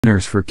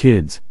Manners for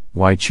kids,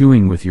 why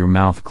chewing with your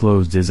mouth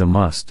closed is a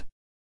must.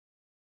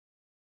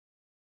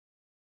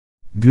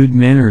 Good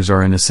manners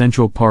are an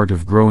essential part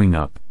of growing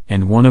up,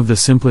 and one of the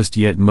simplest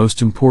yet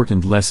most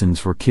important lessons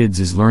for kids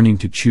is learning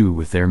to chew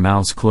with their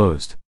mouths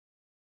closed.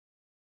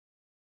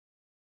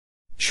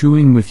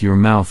 Chewing with your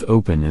mouth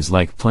open is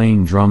like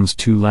playing drums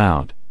too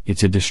loud.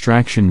 It's a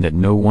distraction that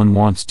no one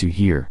wants to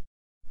hear.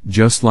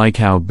 Just like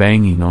how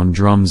banging on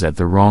drums at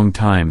the wrong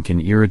time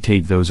can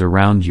irritate those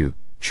around you,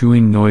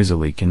 chewing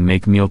noisily can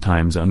make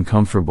mealtimes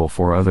uncomfortable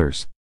for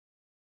others.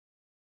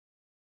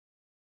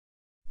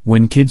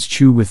 When kids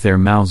chew with their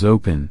mouths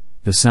open,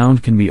 the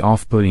sound can be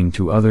off-putting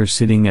to others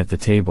sitting at the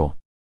table.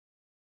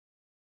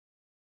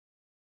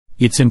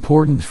 It's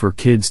important for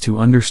kids to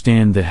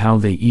understand that how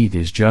they eat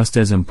is just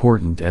as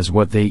important as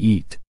what they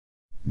eat.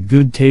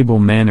 Good table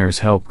manners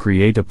help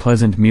create a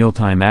pleasant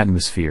mealtime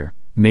atmosphere,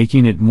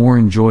 making it more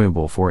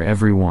enjoyable for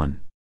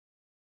everyone.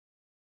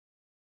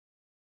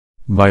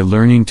 By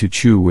learning to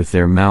chew with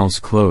their mouths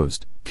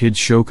closed, kids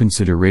show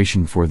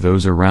consideration for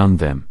those around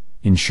them,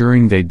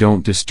 ensuring they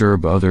don't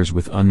disturb others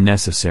with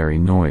unnecessary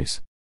noise.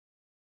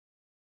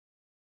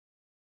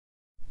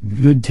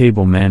 Good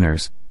table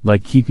manners,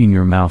 like keeping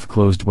your mouth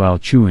closed while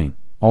chewing,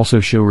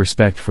 also show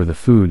respect for the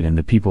food and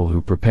the people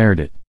who prepared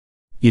it.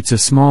 It's a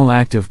small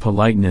act of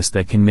politeness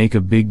that can make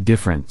a big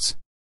difference.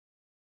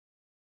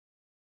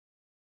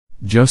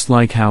 Just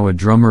like how a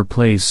drummer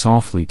plays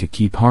softly to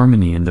keep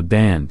harmony in the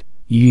band,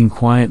 eating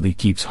quietly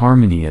keeps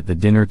harmony at the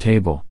dinner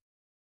table.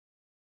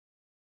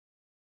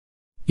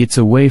 It's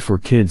a way for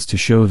kids to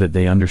show that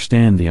they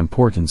understand the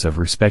importance of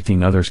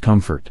respecting others'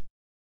 comfort.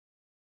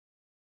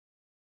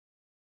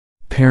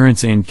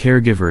 Parents and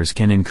caregivers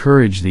can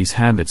encourage these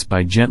habits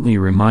by gently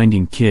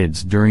reminding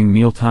kids during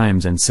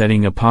mealtimes and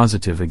setting a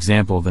positive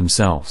example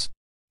themselves.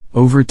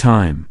 Over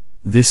time,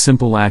 this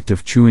simple act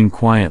of chewing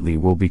quietly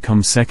will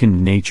become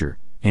second nature,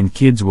 and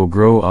kids will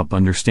grow up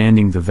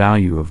understanding the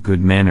value of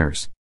good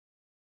manners.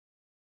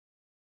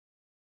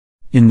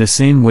 In the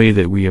same way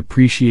that we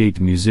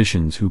appreciate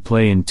musicians who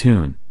play in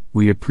tune,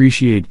 we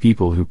appreciate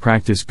people who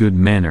practice good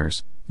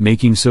manners,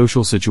 making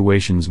social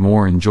situations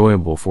more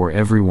enjoyable for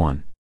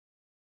everyone.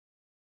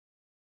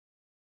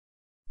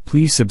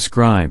 Please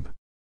subscribe,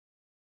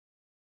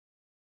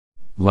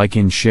 like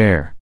and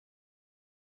share.